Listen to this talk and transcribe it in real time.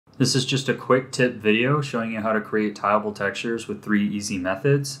This is just a quick tip video showing you how to create tileable textures with 3 easy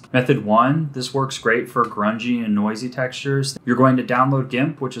methods. Method 1, this works great for grungy and noisy textures. You're going to download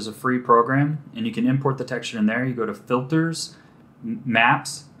GIMP, which is a free program, and you can import the texture in there. You go to Filters,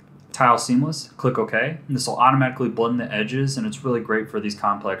 Maps, Tile Seamless, click OK. And this will automatically blend the edges, and it's really great for these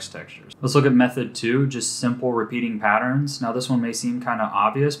complex textures. Let's look at method 2, just simple repeating patterns. Now this one may seem kind of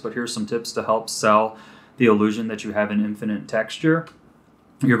obvious, but here's some tips to help sell the illusion that you have an infinite texture.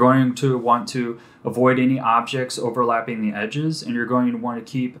 You're going to want to avoid any objects overlapping the edges, and you're going to want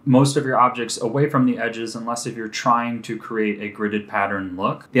to keep most of your objects away from the edges unless if you're trying to create a gridded pattern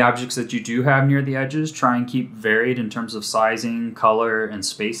look. The objects that you do have near the edges, try and keep varied in terms of sizing, color, and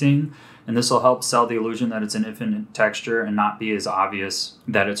spacing, and this will help sell the illusion that it's an infinite texture and not be as obvious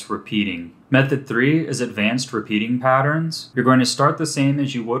that it's repeating. Method 3 is advanced repeating patterns. You're going to start the same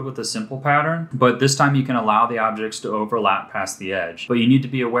as you would with a simple pattern, but this time you can allow the objects to overlap past the edge. But you need to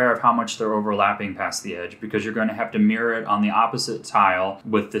be aware of how much they're overlapping past the edge because you're going to have to mirror it on the opposite tile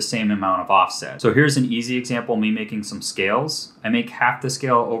with the same amount of offset. So here's an easy example, me making some scales. I make half the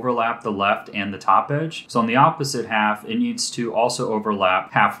scale overlap the left and the top edge. So on the opposite half, it needs to also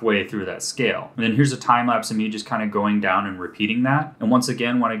overlap halfway through that scale. And then here's a time lapse of me just kind of going down and repeating that. And once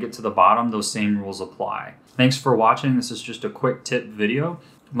again, when I get to the bottom, those same rules apply. Thanks for watching. This is just a quick tip video.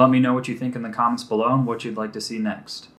 Let me know what you think in the comments below and what you'd like to see next.